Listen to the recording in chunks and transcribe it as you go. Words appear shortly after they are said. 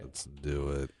Let's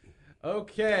do it.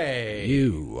 Okay.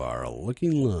 You are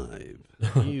looking live.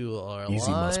 You are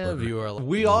Easy, live. Musburger.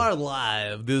 We are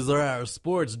live. These are our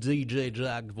sports DJ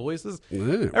Jack voices.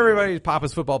 Yeah. Everybody's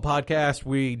Papa's Football Podcast.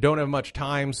 We don't have much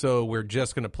time, so we're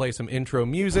just going to play some intro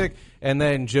music, and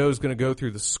then Joe's going to go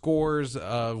through the scores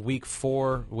of Week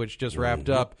 4, which just wrapped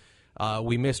up.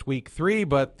 We missed Week 3,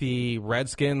 but the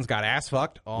Redskins got ass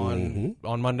fucked on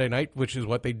Monday night, which is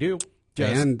what they do.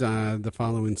 And the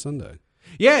following Sunday.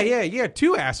 Yeah.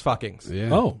 2 ass fuckings. Yeah.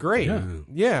 Oh, Great. yeah.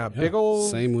 Yeah, big old.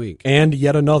 Same week. And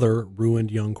yet another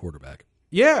ruined young quarterback.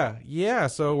 Yeah.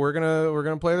 So we're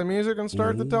gonna play the music and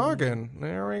start the talking.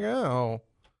 There we go.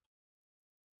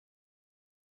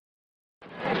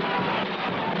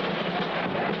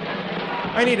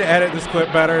 I need to edit this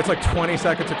clip better. It's like 20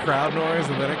 seconds of crowd noise,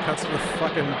 and then it cuts to the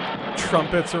fucking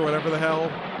trumpets or whatever the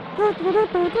hell.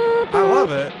 I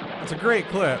love it. It's a great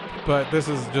clip, but this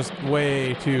is just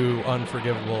way too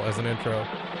unforgivable as an intro.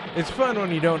 It's fun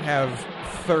when you don't have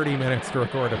 30 minutes to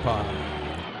record a pod.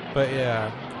 But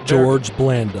yeah. George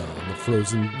Blanda, the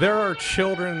Frozen. There are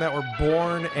children that were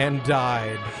born and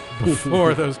died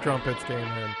before those trumpets came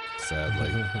in. Sadly.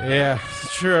 Yeah,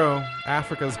 it's true.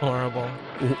 Africa's horrible.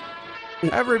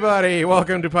 Everybody,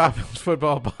 welcome to Papa's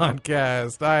Football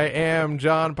Podcast. I am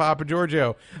John Papa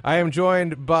Giorgio. I am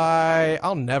joined by,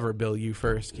 I'll never bill you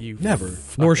first, you Never.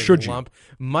 fucking Nor should you. lump.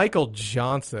 Michael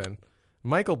Johnson.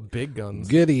 Michael Big Guns.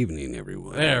 Good evening,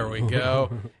 everyone. There we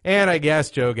go. And I guess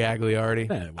Joe Gagliardi.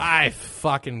 Yeah, well. I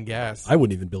fucking guess. I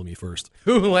wouldn't even bill me first.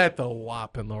 Who let the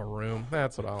wop in the room?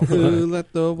 That's what I'll say. Who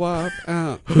let the wop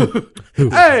out?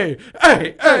 Hey!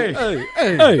 Hey, hey.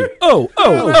 Hey, oh,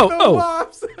 Let the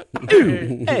wops.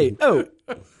 hey, oh.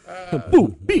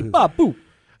 Boo, beep, bop, boo.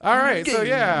 All right, so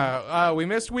yeah, we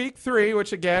missed Week 3,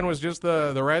 which again was just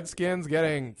the Redskins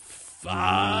getting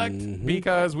fucked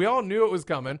because we all knew it was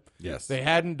coming. Yes. They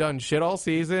hadn't done shit all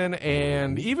season,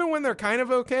 and even when they're kind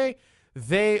of okay,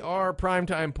 they are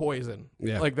primetime poison.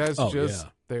 Yeah. Like that's just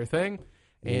their thing.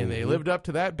 And they lived up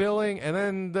to that billing.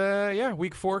 And then,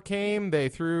 Week 4 came. They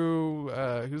threw,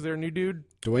 who's their new dude?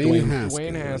 Dwayne Haskins.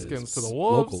 Dwayne Haskins to the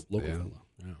Wolves. Local Yeah. fellow.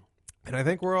 Yeah. And I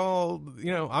think we're all,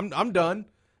 I'm done.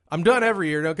 I'm done every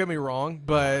year. Don't get me wrong.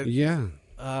 But Yeah.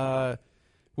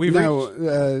 we've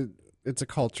reached... It's a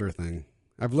culture thing.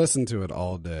 I've listened to it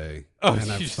all day, Oh, and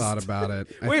you I've just- thought about it.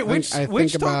 Which talk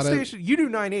about it. station? You do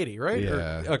 980, right?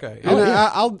 Yeah. Okay. And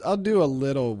I'll do a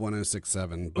little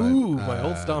 106.7. But, Ooh, my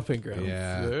old stomping grounds.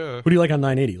 Yeah. Who do you like on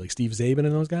 980? Like Steve Zabin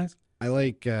and those guys? I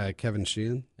like Kevin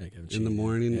Sheehan Yeah, Kevin in Sheehan, the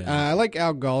morning. yeah. I like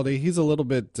Al Galdi. He's a little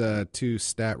bit too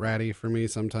stat ratty for me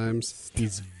sometimes.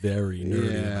 He's very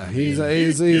nerdy. Yeah, about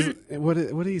he's it. what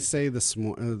did he say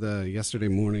the yesterday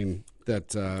morning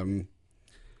that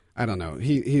I don't know.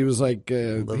 He was like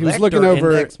he was looking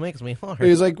over. Index makes me hard. He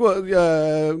was like,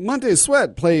 well, Montez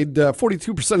Sweat played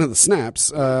 42% of the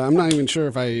snaps. I'm not even sure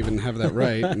if I even have that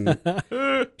right. And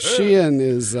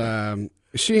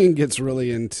Sheehan gets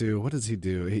really into, what does he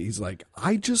do? He's like,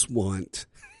 I just want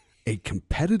a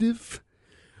competitive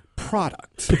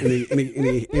product, and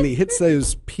he hits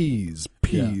those P's.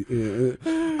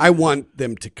 I want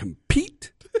them to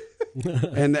compete.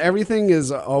 And everything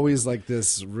is always like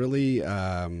this really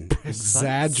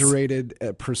exaggerated,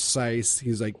 precise.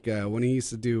 He's like, when he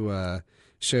used to do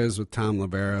shows with Tom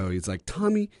Libero, he's like,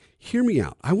 Tommy, hear me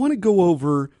out. I want to go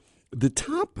over the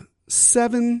top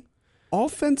 7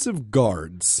 offensive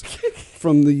guards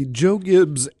from the Joe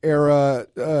Gibbs era.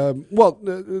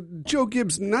 Joe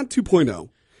Gibbs, not 2.0,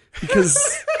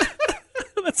 because...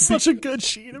 That's such a good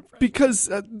sheet of Because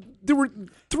there were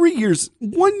 3 years.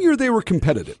 1 year they were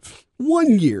competitive.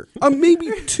 1 year, maybe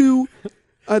 2.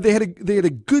 They had a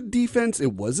good defense.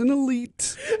 It wasn't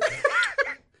elite.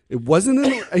 It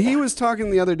wasn't. He was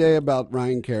talking the other day about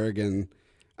Ryan Kerrigan,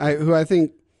 who I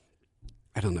think,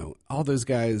 I don't know. All those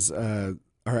guys are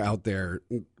out there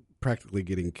practically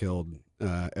getting killed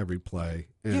every play,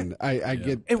 and I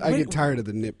get tired of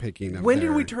the nitpicking. When did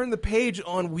we turn the page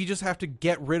on? We just have to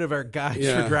get rid of our guys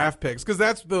for draft picks because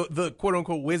that's the quote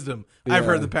unquote wisdom I've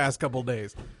heard the past couple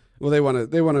days. Well, they want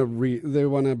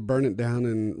to burn it down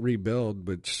and rebuild,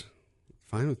 which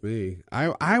fine with me.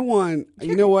 I want,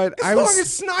 you know what? As long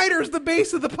as Snyder's the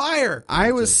base of the pyre.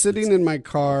 I was sitting in my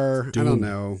car, I don't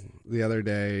know, the other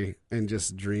day and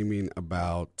just dreaming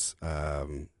about.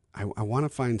 I want to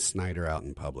find Snyder out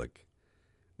in public.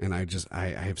 And I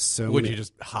have so many. Would you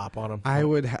just hop on him? I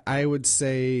would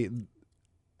say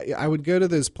I would go to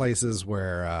those places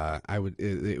where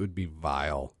it would be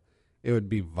vile. It would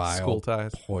be vile School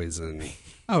ties. poison.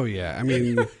 Oh yeah. I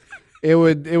mean it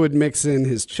would mix in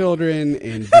his children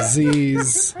and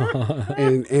disease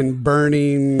and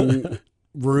burning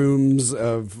rooms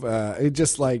of it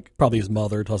just like Probably his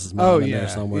mother, plus his mom in yeah, there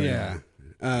somewhere.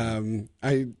 yeah.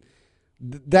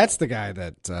 That's the guy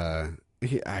that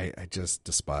I just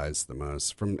despise the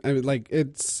most. And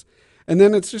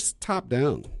then it's just top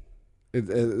down.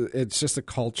 It's just a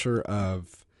culture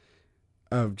of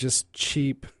just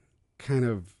cheap kind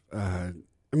of. I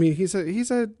mean,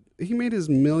 he made his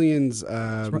millions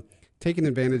taking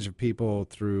advantage of people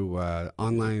through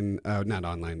not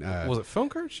online. Was it phone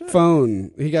card shit?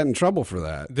 Phone. He got in trouble for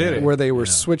that. Did he? Where they were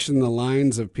switching the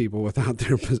lines of people without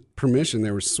their permission.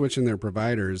 They were switching their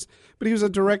providers. But he was a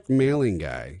direct mailing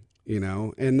guy,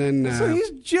 And then So he's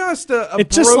just a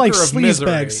It's just like broker of misery.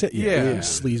 sleazebag. Yeah.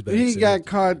 Sleazebag. he got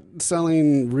caught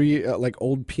selling like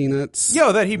old peanuts.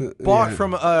 Yo, that he bought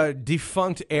from a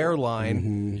defunct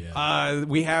airline. Yeah.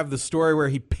 We have the story where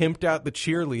he pimped out the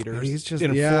cheerleaders He's just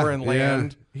in foreign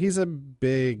land. He's a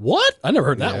big. What? I never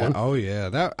heard that Yeah. one. Oh yeah,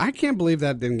 that I can't believe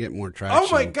that didn't get more traction.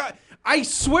 Oh my God. I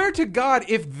swear to God,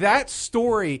 if that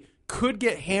story could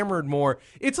get hammered more,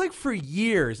 it's like for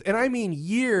years, and I mean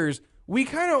years, we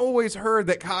kind of always heard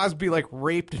that Cosby like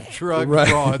raped and drugged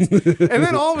broads. And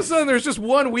then all of a sudden there's just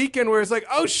one weekend where it's like,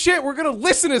 oh shit, we're going to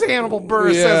listen as Hannibal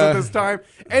Buress says at this time.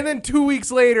 And then 2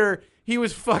 weeks later, he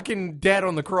was fucking dead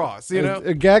on the cross,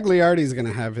 Gagliardi's going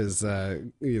to have his,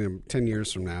 10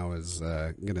 years from now is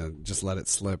going to just let it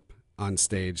slip on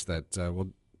stage that,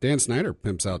 Dan Snyder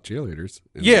pimps out cheerleaders.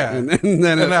 And then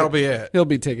that'll be it. He'll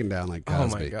be taken down like Cosby.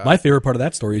 Oh my God. My favorite part of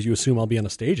that story is you assume I'll be on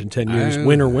a stage in 10 years.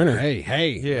 Winner.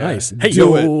 Hey. Yeah. Nice. Hey, Do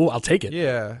yo, I'll take it.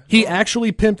 Yeah. He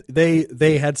actually pimped.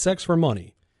 They had sex for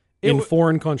money in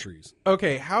foreign countries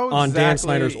Okay, how exactly... on Dan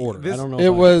Snyder's order. I don't know. It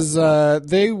was,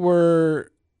 they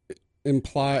were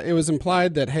implied, it was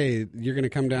implied that, hey, you're going to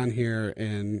come down here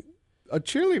and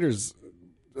cheerleaders,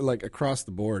 like across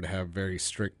the board, have very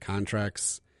strict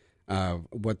contracts.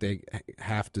 What they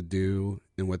have to do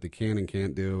and what they can and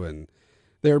can't do, and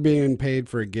they were being paid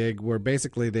for a gig where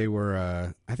basically they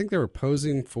were, I think they were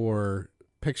posing for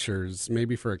pictures,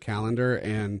 maybe for a calendar,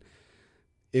 and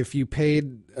if you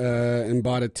paid and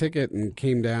bought a ticket and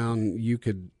came down, you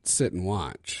could sit and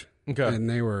watch. Okay. And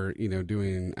they were,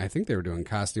 I think they were doing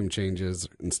costume changes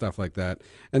and stuff like that.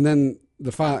 And then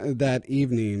that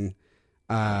evening,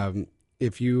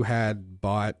 if you had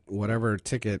bought whatever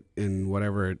ticket and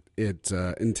whatever it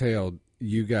entailed,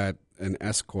 you got an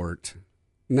escort,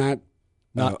 not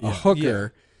a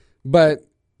hooker, but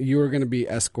you were going to be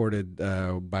escorted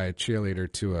by a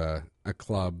cheerleader to a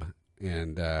club.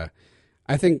 And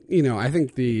I think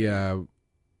the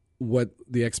what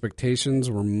the expectations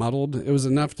were muddled. It was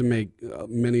enough to make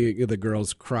many of the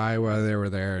girls cry while they were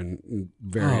there and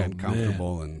very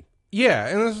uncomfortable. Man. And Yeah,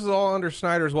 and this was all under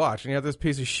Snyder's watch, and yet this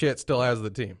piece of shit still has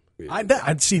the team.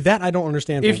 I'd see that. I don't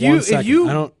understand. If for one you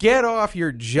second. get off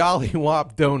your Jolly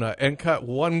Wop donut and cut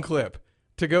one clip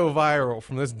to go viral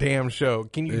from this damn show,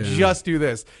 can you just do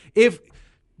this? If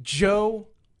Joe,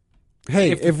 hey,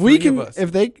 if if the we three of can, us-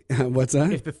 if they, what's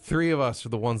that? if the three of us are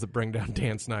the ones that bring down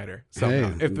Dan Snyder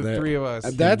somehow, Hey, if the three of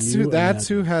us, that's Can you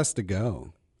who has to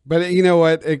go. But you know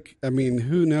what?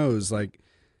 Who knows? Like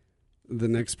the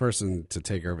next person to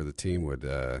take over the team would,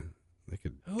 they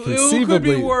could who conceivably. could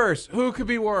be worse? Who could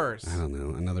be worse? I don't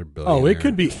know. Another billionaire. Oh, it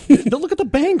could be. Look at the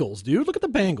Bengals, dude. Look at the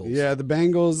Bengals. Yeah, the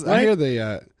Bengals. Right? I hear they.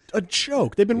 A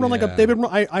joke. They've been run like a. Yeah. They've been.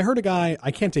 I heard a guy.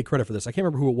 I can't take credit for this. I can't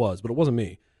remember who it was, but it wasn't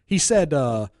me. He said.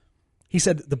 He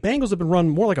said the Bengals have been run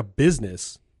more like a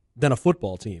business than a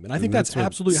football team, and I think And that's that's what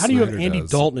absolutely. How do you have Snyder Andy does.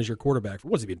 Dalton as your quarterback for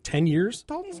what's it been 10 years?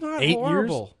 Dalton's not 8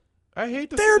 horrible. years? I hate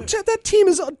to That team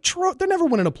is they're never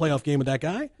winning a playoff game with that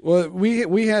guy. Well,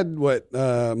 we had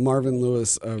Marvin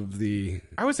Lewis of the.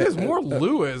 I would say it's more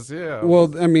Lewis. Yeah.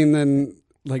 Well, I mean, then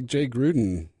like Jay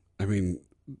Gruden. I mean,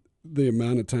 the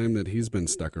amount of time that he's been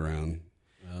stuck around.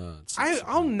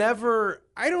 I'll never.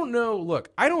 I don't know. Look,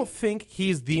 I don't think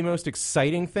he's the most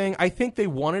exciting thing. I think they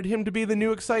wanted him to be the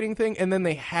new exciting thing, and then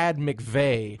they had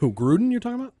McVay. Who Gruden? You're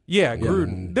talking about? Yeah,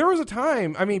 Gruden. There was a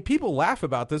time. I mean, people laugh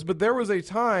about this, but there was a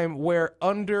time where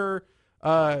under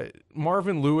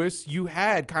Marvin Lewis, you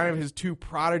had kind of his two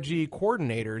prodigy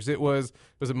coordinators. It was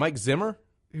it Mike Zimmer,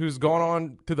 who's gone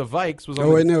on to the Vikes? Was on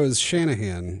Oh, wait, no, it was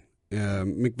Shanahan.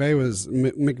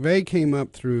 McVay came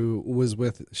up was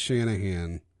with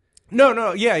Shanahan.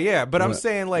 No, yeah. But I'm What?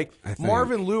 saying, like, I think.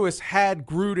 Marvin Lewis had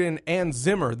Gruden and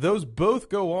Zimmer. Those both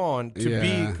go on to Yeah.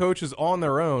 be coaches on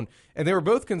their own, and they were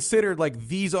both considered like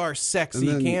these are sexy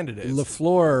And then candidates.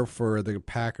 LaFleur for the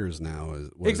Packers now was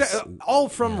Exactly, all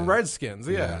from Redskins,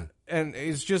 yeah. Yeah. And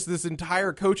it's just this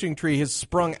entire coaching tree has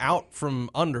sprung out from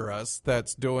under us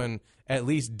that's doing at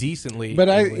least decently. But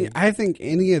I think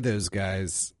any of those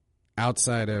guys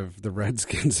outside of the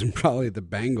Redskins and probably the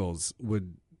Bengals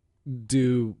would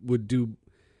do.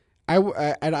 I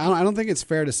don't think it's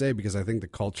fair to say, because I think the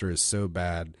culture is so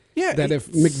bad. Yeah, that if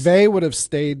McVay would have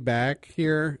stayed back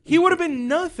here, he would have been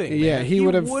nothing. Yeah, man. he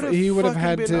would have fucking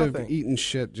had been to nothing. have eaten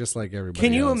shit just like everybody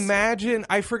Can you else. imagine?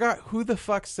 I forgot who the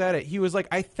fuck said it. He was like,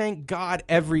 I thank God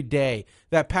every day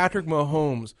that Patrick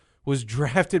Mahomes was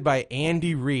drafted by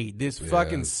Andy Reid, this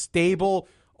fucking stable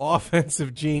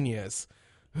offensive genius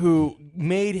who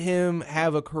made him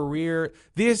have a career.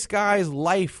 This guy's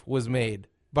life was made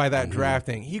by that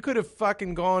drafting. He could have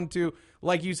fucking gone to,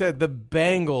 like you said, the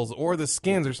Bengals or the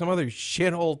Skins or some other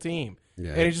shithole team.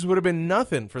 Yeah. And it just would have been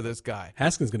nothing for this guy.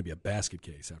 Haskins going to be a basket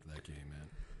case after that game, man.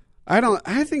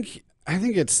 I think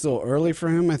it's still early for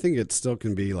him. I think it still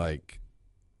can be like.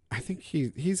 I think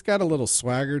he's got a little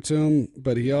swagger to him,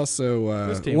 but he also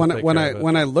This team will take care of it.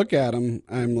 when I look at him,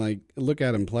 I'm like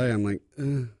play. I'm like,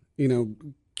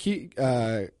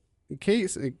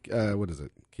 Case, what is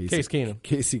it? Case Keenum.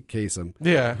 Casey Kasem.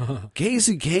 Yeah.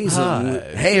 Casey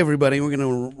Kasem. Hey, everybody, we're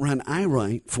going to run I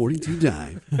right 42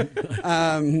 dive.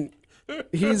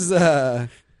 He's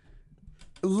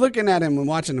looking at him and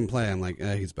watching him play. I'm like,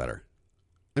 he's better.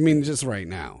 I mean, just right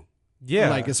now. Yeah.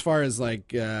 Like, as far as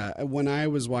like when I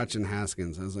was watching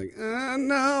Haskins, I was like,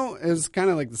 no. It was kind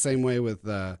of like the same way with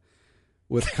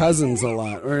Cousins a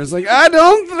lot, where it's like, I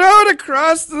don't throw it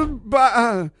across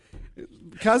the.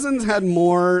 Cousins had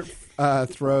more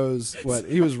throws. What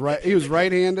he was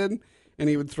right-handed, and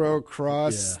he would throw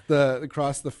across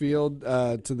the field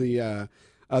to the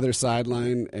other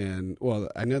sideline. And well,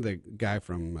 I know the guy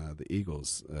from the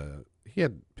Eagles. He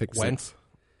had pick Wentz? six.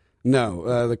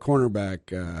 No, the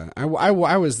cornerback.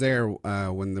 I was there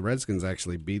when the Redskins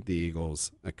actually beat the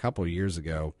Eagles a couple years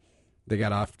ago. They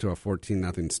got off to a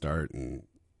 14-0 start, and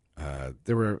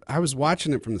I was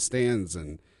watching it from the stands,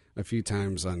 and a few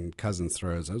times on Cousins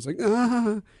throws, I was like,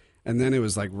 and then it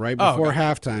was like right before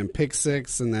halftime, pick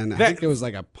six, and then I think it was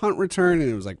like a punt return,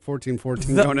 and it was like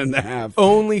 14-14 going into half.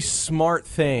 Only smart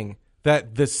thing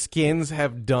that the Skins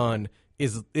have done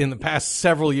is in the past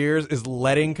several years is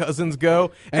letting Cousins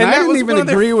go, And I that didn't was even one of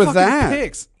their agree with fucking that.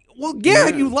 Picks. Well, yeah,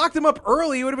 you locked him up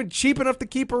early. He would have been cheap enough to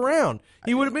keep around.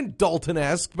 He would have been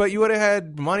Dalton-esque, but you would have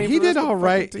had money. He for the did rest of all the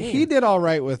right. fucking team. He did all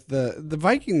right with the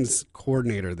Vikings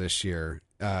coordinator this year.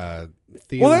 Well,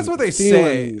 that's what they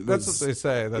say. That's what they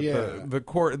say. That yeah. the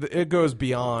court it goes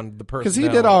beyond the person. Because he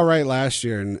did all right last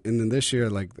year, and then this year,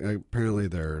 like apparently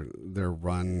they're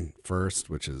run first,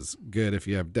 which is good. If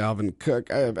you have Dalvin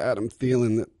Cook, I have Adam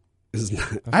Thielen that is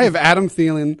not. I have Adam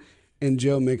Thielen and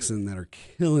Joe Mixon that are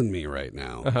killing me right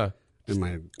now. Uh-huh. In my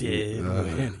Man,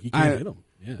 he can't hit him.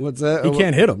 Yeah. What's that? He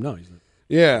can't hit him. No, he's not.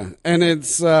 Yeah, and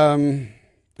it's I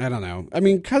don't know. I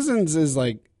mean, Cousins is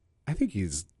like, I think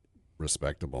he's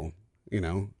respectable. You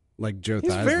know, like Joe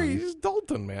Theismann. He's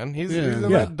Dalton, man. He's Yeah.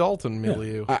 in that Dalton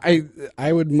milieu.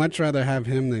 I would much rather have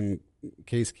him than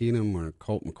Case Keenum or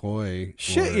Colt McCoy.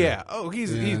 Shit, yeah. Oh,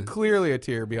 he's clearly a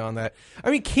tier beyond that. I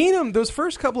mean, Keenum, those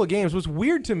first couple of games, what's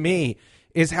weird to me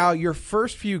is how your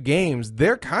first few games,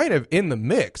 they're kind of in the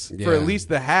mix for at least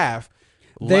the half.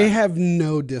 They have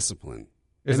no discipline.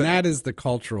 That is the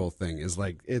cultural thing. Is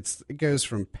like it goes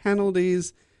from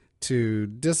penalties to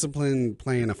discipline,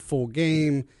 playing a full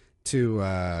game,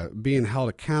 to being held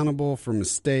accountable for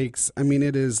mistakes. I mean,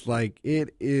 it is like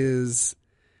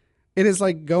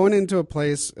going into a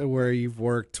place where you've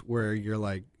worked, where you're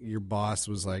like your boss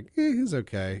was like, he's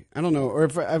okay. I don't know. Or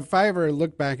if I ever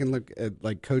look back and look at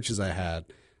like coaches I had,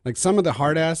 like some of the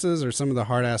hard asses or some of the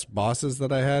hard ass bosses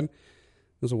that I had, it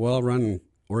was a well run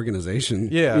organization.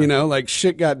 Yeah. You know, like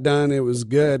shit got done. It was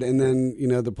good. And then, you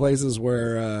know, the places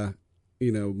where,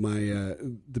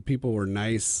 the people were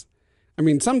nice. I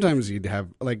mean, sometimes you'd have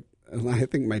like, I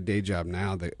think my day job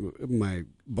now that my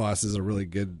boss is a really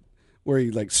good, where he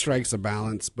like strikes a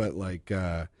balance, but like,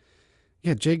 Dre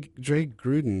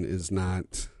Gruden is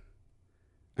not,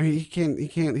 I mean,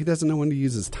 he doesn't know when to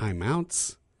use his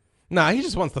timeouts. Nah, he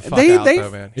just wants the fuck out,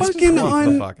 though, man. He just Fucking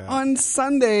wants the fuck out. on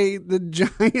Sunday, the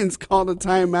Giants called a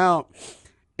timeout,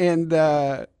 and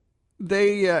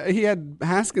he had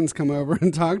Haskins come over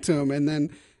and talk to him, and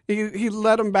then he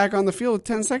let him back on the field with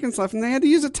 10 seconds left, and they had to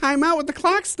use a timeout with the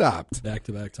clock stopped.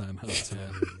 Back-to-back timeouts.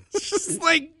 Yeah. It's just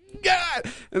like,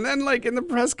 God. And then, like, in the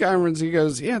press conference, he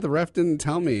goes, yeah, the ref didn't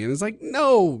tell me. And it's like,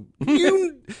 no,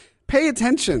 you pay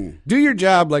attention. Do your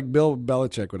job like Bill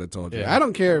Belichick would have told you. Yeah. I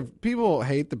don't care if people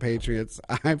hate the Patriots.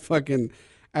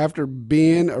 After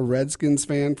being a Redskins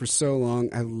fan for so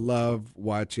long, I love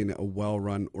watching a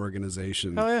well-run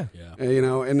organization. Oh, yeah. Yeah. You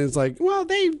know, and it's like, well,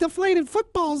 they deflated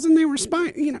footballs and they were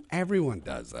spying. You know, everyone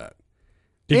does that.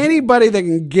 Anybody that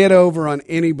can get over on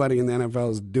anybody in the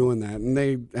NFL is doing that, and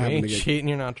they You happen ain't to get. cheating,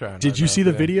 you're not trying. Did you see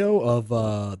the Yeah. video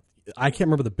of I can't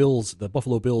remember the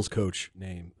Buffalo Bills coach's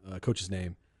name,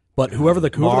 but whoever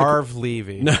the Marv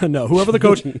Levy. no, whoever the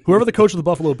coach of the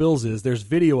Buffalo Bills is, there's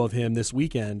video of him this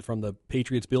weekend from the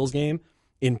Patriots Bills game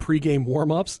in pregame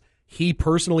warmups. He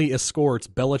personally escorts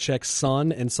Belichick's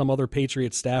son and some other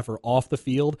Patriots staffer off the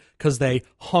field because they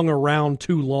hung around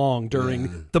too long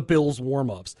during the Bills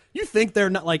warmups. You think they're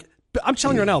not like? I'm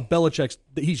telling you right now,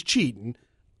 he's cheating.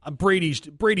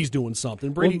 Brady's doing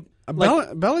something. Brady.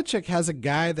 Belichick has a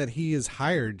guy that he has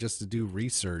hired just to do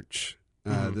research.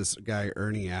 This guy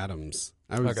Ernie Adams.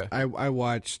 I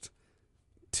watched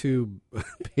 2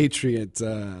 Patriot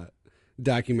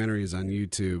documentaries on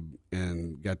YouTube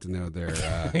and got to know their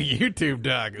YouTube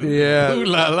dog. yeah. Ooh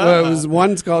la la. Well,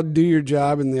 one's called Do Your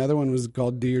Job and the other one was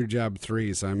called Do Your Job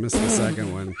 3. So I missed the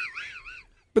second one.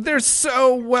 But they're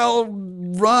so well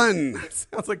run.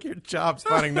 Sounds like your job's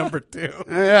finding number 2.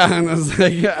 Yeah, and I was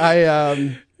like,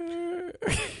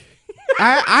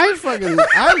 I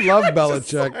love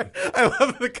Belichick. I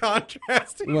love the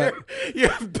contrast here. What? You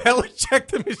have Belichick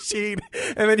the machine,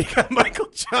 and then you got Michael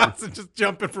Johnson just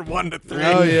jumping from 1 to 3.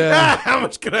 Oh, yeah. How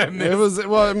much could I miss? It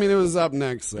was up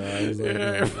next. So I was like,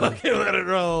 Yeah, fucking let it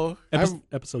roll.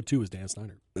 Episode 2 is Dan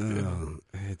Snyder.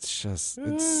 it's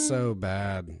so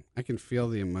bad. I can feel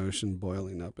the emotion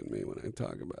boiling up in me when I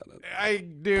talk about it.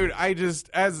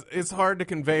 It's hard to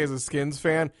convey as a Skins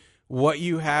fan what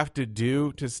you have to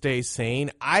do to stay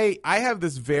sane. I have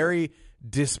this very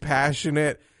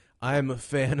dispassionate, I'm a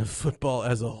fan of football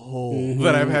as a whole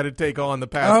that I've had to take on the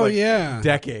past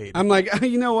decade. I'm like,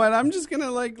 you know what? I'm just gonna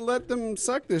let them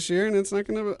suck this year, and it's not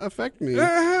gonna affect me.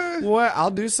 What? I'll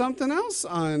do something else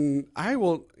on. I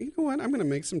will. You know what? I'm gonna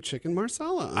make some chicken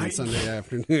marsala on Sunday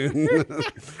afternoon.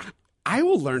 I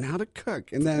will learn how to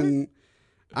cook, and then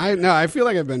I feel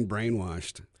like I've been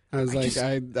brainwashed. I was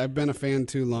I've been a fan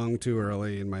too long, too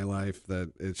early in my life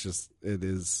that it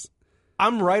is.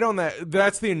 I'm right on that.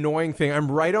 That's the annoying thing.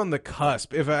 I'm right on the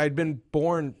cusp. If I'd been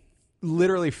born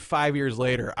literally 5 years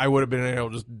later, I would have been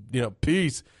able to just,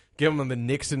 peace, give them the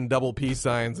Nixon double peace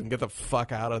signs and get the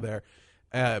fuck out of there.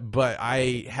 But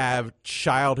I have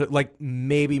childhood, like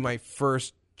maybe my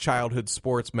first childhood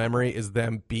sports memory is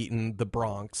them beating the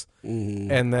Bronx.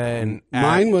 Mm-hmm. And then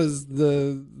mine was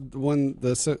the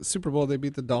Super Bowl they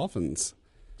beat the Dolphins.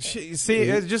 See,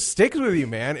 it just sticks with you,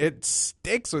 man. It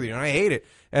sticks with you, and I hate it.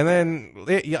 And then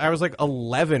I was like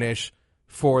 11-ish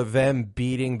for them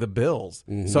beating the Bills.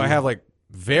 Mm-hmm. So I have like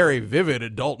very vivid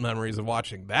adult memories of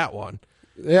watching that one.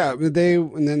 Yeah, and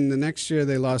then the next year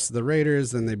they lost to the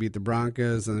Raiders, then they beat the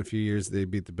Broncos, and a few years they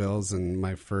beat the Bills, and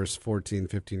my first 14,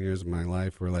 15 years of my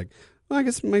life were like, well, I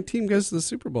guess my team goes to the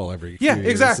Super Bowl every few years.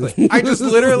 Exactly. I just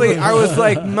literally, I was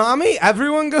like, Mommy,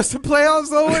 everyone goes to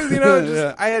playoffs always?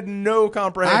 I had no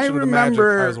comprehension of the magic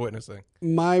I was witnessing.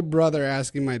 My brother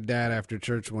asking my dad after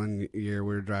church one year,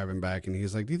 we were driving back, and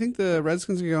he's like, do you think the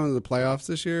Redskins are going to the playoffs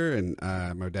this year? And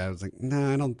my dad was like,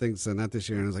 no, I don't think so, not this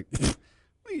year. And I was like,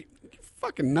 you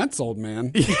fucking nuts, old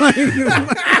man. It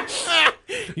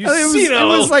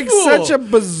was like fool. Such a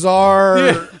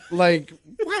bizarre, like,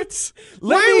 what?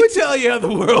 Let me tell you how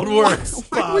the world works.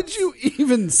 Why would you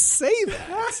even say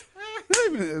that?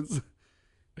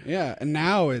 Yeah, and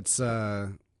now it's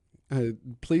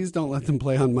please don't let them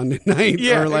play on Monday night.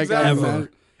 Yeah, or like exactly.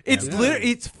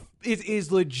 It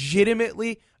is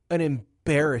legitimately an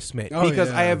embarrassment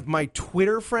because I have my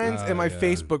Twitter friends and my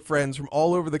Facebook friends from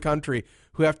all over the country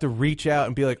who have to reach out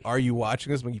and be like, "Are you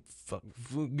watching this?" I'm like, "Fuck,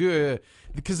 good,"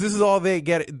 because this is all they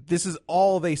get. This is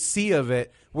all they see of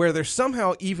it. Where they're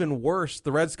somehow even worse,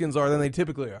 the Redskins are than they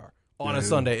typically are on a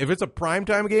Sunday. If it's a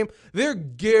primetime game, they're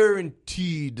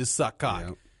guaranteed to suck cock.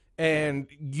 Yep. And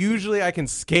usually I can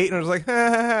skate and I was like,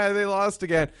 they lost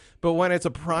again. But when it's a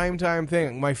primetime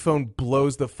thing, my phone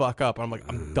blows the fuck up. I'm like,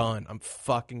 I'm done. I'm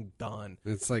fucking done.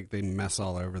 It's like they mess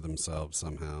all over themselves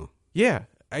somehow. Yeah.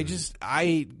 Because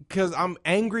I'm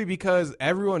angry because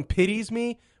everyone pities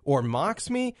me or mocks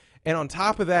me. And on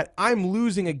top of that, I'm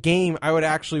losing a game I would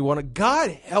actually want to.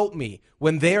 God help me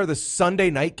when they are the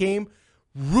Sunday night game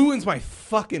ruins my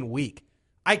fucking week.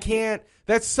 I can't.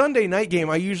 That Sunday night game,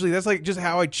 that's like just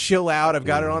how I chill out. I've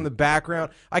got it on the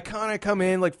background. I kind of come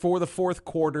in like for the fourth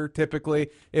quarter typically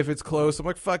if it's close. I'm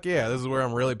like, fuck yeah, this is where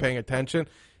I'm really paying attention.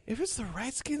 if it's the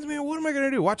Redskins, man, what am I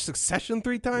gonna do? Watch Succession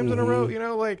 3 times in a row? You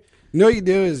know, like. No, you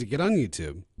do is you get on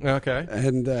YouTube. Okay.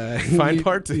 And Find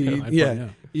part 2. Yeah.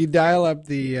 You dial up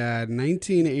the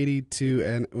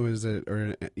 1982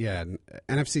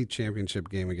 NFC Championship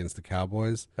game against the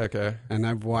Cowboys. Okay. And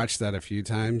I've watched that a few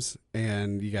times.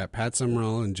 And you got Pat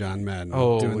Summerall and John Madden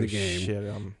doing the game.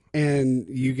 Shit, and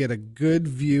you get a good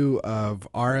view of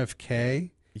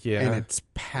RFK. Yeah. And it's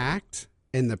packed.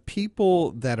 And the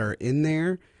people that are in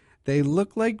there, they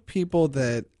look like people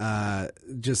that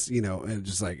just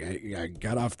like I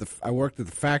got off I worked at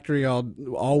the factory all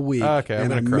week,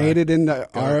 and I made it into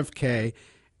RFK.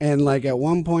 And like at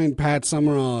one point, Pat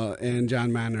Summerall and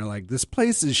John Madden are like, "This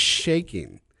place is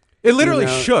shaking." It literally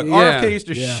shook. Yeah. RFK used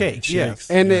to shake. Yes.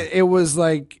 And it was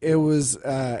like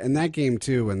in that game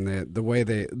too, when the way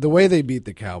they beat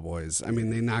the Cowboys. I mean,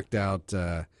 they knocked out.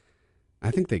 I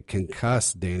think they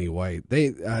concussed Danny White.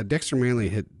 Dexter Manley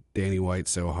hit Danny White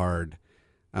so hard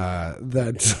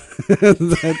that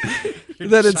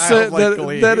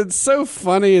it's so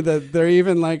funny that they're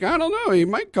even like, I don't know, he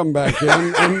might come back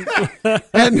in,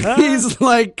 and he's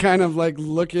like kind of like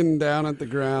looking down at the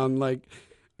ground like.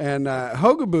 And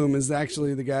Hogaboom is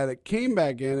actually the guy that came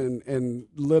back in and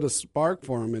lit a spark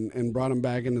for him and brought him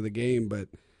back into the game. But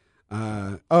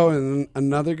and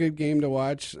another good game to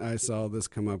watch. I saw this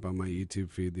come up on my YouTube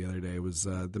feed the other day. Was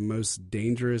the most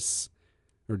dangerous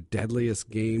or deadliest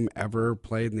game ever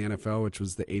played in the NFL, which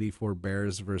was the '84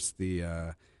 Bears versus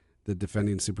the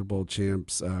defending Super Bowl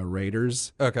champs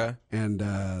Raiders. Okay, and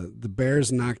the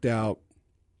Bears knocked out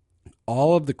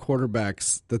all of the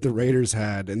quarterbacks that the Raiders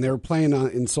had, and they were playing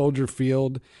in Soldier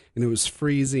Field, and it was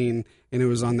freezing, and it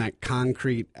was on that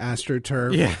concrete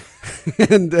AstroTurf. Yeah,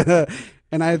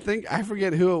 and I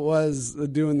forget who it was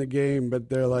doing the game, but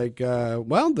they're like,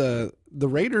 well, the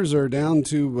Raiders are down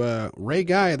to Ray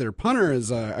Guy, their punter,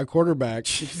 is a quarterback.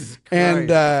 Jesus Christ.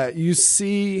 And you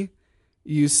see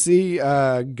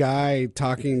Guy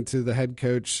talking to the head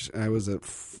coach. Was it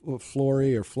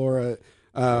Flory or Flora?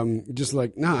 Just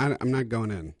like, no, I'm not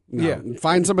going in. No, yeah.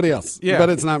 Find somebody else. Yeah. But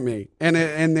it's not me.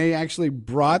 And they actually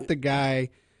brought the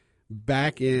guy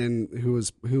back in who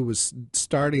was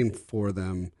starting for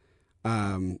them.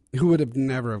 Who would have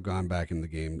never have gone back in the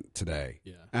game today?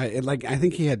 Yeah, I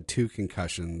think he had 2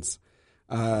 concussions.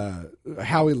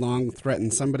 Howie Long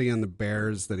threatened somebody on the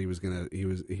Bears that he was gonna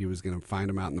find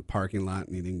him out in the parking lot,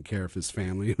 and he didn't care if his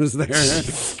family was there.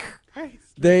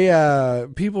 They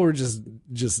people were just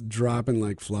dropping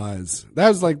like flies. That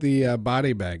was like the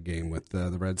body bag game with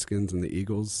the Redskins and the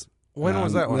Eagles. When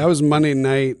was that one? That was Monday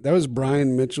night. That was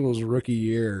Brian Mitchell's rookie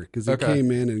year because he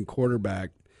came in and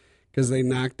quarterbacked. Because they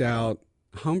knocked out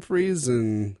Humphreys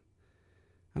and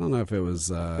I don't know if it was.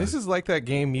 This is like that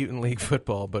game Mutant League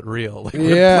Football, but real. Like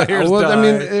yeah, players well, die. I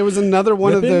mean, it was another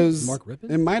one of those. Mark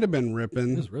Rippon? It might have been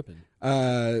Rippon. It was Rippon.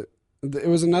 It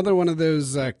was another one of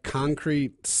those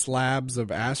concrete slabs of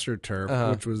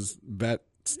AstroTurf, which was Vet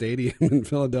Stadium in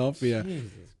Philadelphia,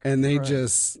 and they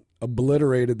just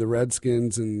obliterated the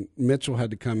Redskins. And Mitchell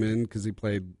had to come in because he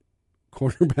played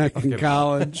quarterback in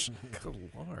college.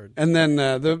 Good Lord. And then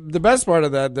the best part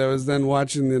of that though is then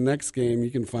watching the next game. You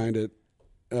can find it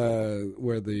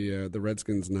where the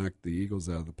Redskins knocked the Eagles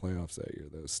out of the playoffs that year.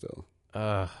 Though still,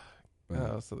 so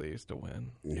they used to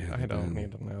win. Yeah, I don't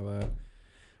need to know that.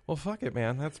 Well, fuck it,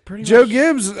 man. That's pretty Joe much...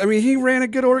 Gibbs, I mean, he ran a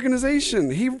good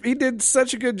organization. He did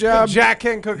such a good job. Jack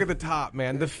Ken Cook at the top,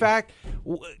 man. The fact...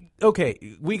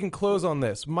 Okay, we can close on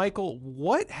this. Michael,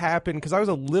 what happened? Because I was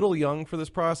a little young for this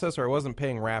process, or I wasn't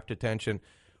paying rapt attention.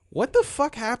 What the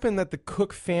fuck happened that the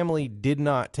Cook family did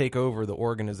not take over the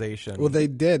organization? Well, they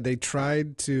did. They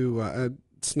tried to...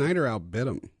 Snyder outbid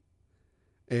him.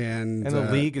 And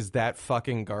the league is that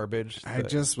fucking garbage. I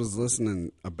just was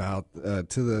listening about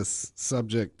to this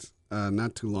subject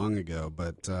not too long ago,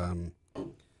 but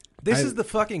this is the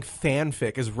fucking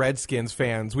fanfic as Redskins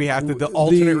fans. We have to the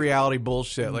alternate reality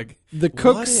bullshit. Like the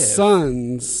Cook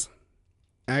sons,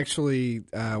 actually,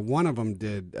 one of them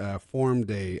did formed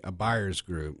a buyers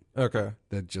group. Okay,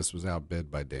 that just was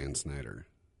outbid by Dan Snyder.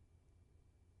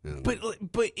 And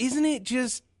but isn't it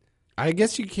just? I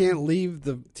guess you can't leave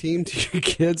the team to your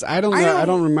kids. I don't know. I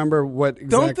don't remember what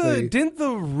exactly. Didn't the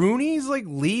Rooneys like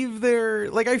leave their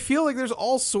like? I feel like there's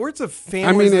all sorts of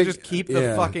families that just keep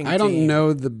the fucking. I don't team.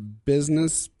 know the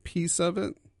business piece of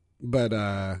it, but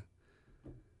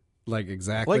like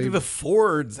exactly like the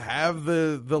Fords have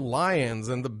the Lions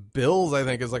and the Bills. I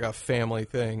think is like a family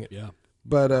thing. Yeah,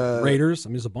 but Raiders. I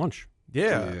mean, there's a bunch.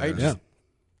 Yeah.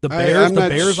 The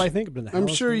Bears, I think. Have been the I'm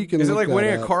sure you can. Is it like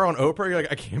winning a car on Oprah? You're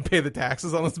like, I can't pay the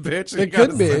taxes on this bitch. It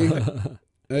could be.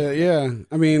 Yeah,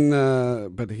 I mean,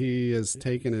 but he has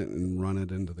taken it and run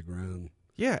it into the ground.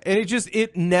 Yeah, and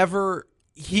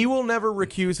he will never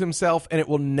recuse himself, and it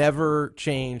will never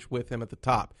change with him at the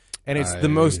top. And it's the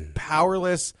most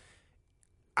powerless.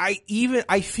 I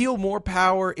feel more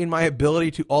power in my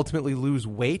ability to ultimately lose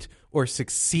weight or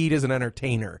succeed as an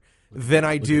entertainer than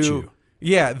I do.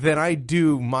 Yeah, than I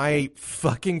do my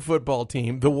fucking football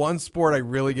team, the one sport I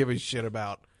really give a shit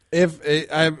about.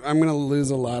 I'm going to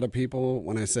lose a lot of people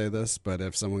when I say this, but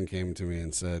if someone came to me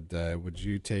and said, would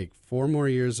you take 4 more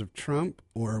years of Trump,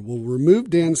 or we'll remove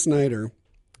Dan Snyder,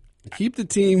 keep the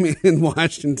team in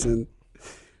Washington,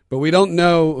 but we don't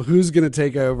know who's going to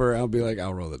take over, I'll be like,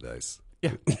 I'll roll the dice.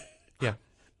 Yeah. Yeah.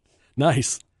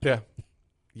 Nice. Yeah.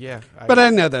 Yeah. But I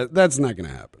know that's not going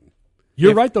to happen.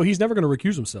 You're right, though. He's never going to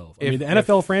recuse himself. I mean, the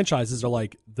NFL franchises are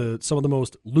like some of the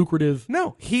most lucrative.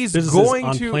 No, he's businesses going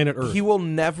on to. planet Earth. He will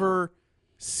never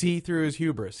see through his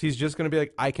hubris. He's just going to be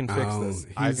like, I can fix this.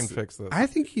 I can fix this. I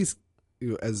think he's,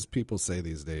 as people say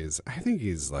these days, I think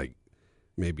he's like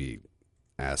maybe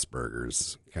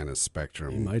Asperger's kind of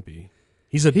spectrum. He might be.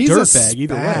 He's a dirtbag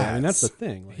either way. I mean, that's the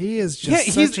thing. Like, he is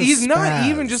just he's not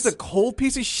even just a cold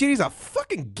piece of shit. He's a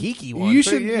fucking geeky one. You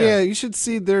should you should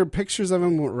see there are pictures of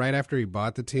him right after he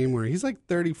bought the team where he's like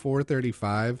 34,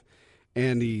 35,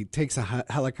 and he takes a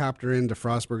helicopter into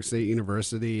Frostburg State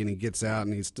University and he gets out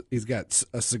and he's got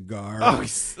a cigar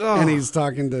and he's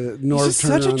talking to Norv He's just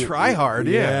Turner. such a tryhard.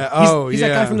 He's that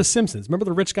guy from The Simpsons. Remember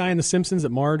the rich guy in The Simpsons that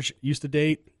Marge used to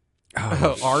date?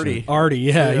 Artie. Artie,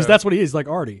 yeah. That's what he is, like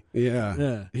Artie.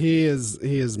 Yeah. He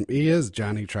is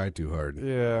Johnny Tried Too Hard.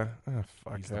 Yeah. Oh,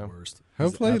 fuck He's the him. worst.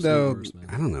 Hopefully, He's the absolute though, worst, man.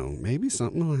 I don't know. Maybe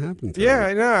something will happen to Yeah,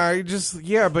 him. I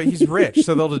know. But he's rich,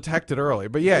 so they'll detect it early.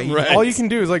 But yeah, Right. all you can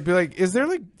do is be like, is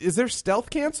there stealth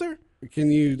cancer?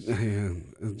 Can you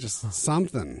just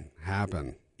something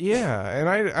happen? Yeah, and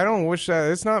I don't wish that.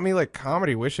 It's not me like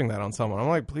comedy wishing that on someone. I'm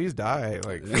like, please die,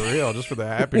 like for real, just for the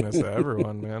happiness of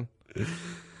everyone, man.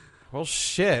 Well,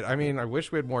 shit. I mean, I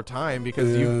wish we had more time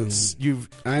because you've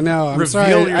I know. I'm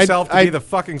revealed sorry. yourself to be the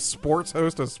fucking sports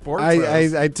host of Sports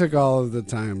Host. I took all of the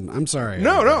time. I'm sorry.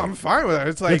 No, I'm fine with it.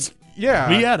 It's like, yeah.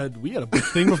 We had a big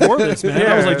thing before this, man.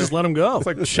 I was like, just let him go. It's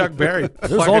like Chuck Berry.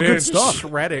 There's all good stuff.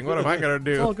 Shredding. What am I going to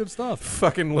do? It's all good stuff.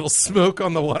 Fucking little smoke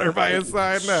on the water by his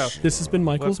side. No. This has been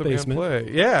Michael's Let the man Basement. play.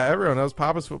 Yeah, everyone knows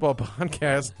Papa's Football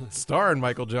Podcast starring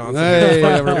Michael Johnson. Hey,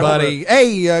 everybody.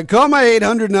 Hey, call my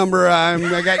 800 number.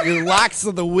 I got your locks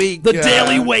of the week. The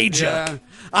Daily Wager. Yeah.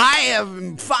 I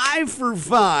am 5 for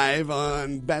 5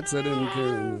 on bets I didn't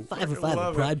care. 5 for 5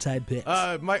 Love with it. primetime picks.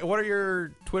 Mike, what are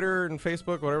your Twitter and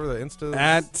Facebook, whatever the Insta?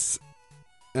 At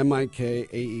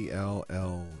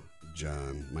MIKAELL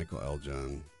John. Michael L.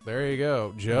 John. There you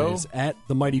go. Joe? Is at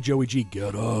the Mighty Joey G.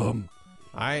 Get 'em.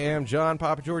 I am John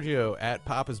Papa Giorgio at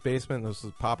Papa's Basement. This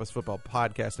is Papa's Football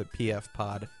Podcast at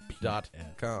pfpod.com.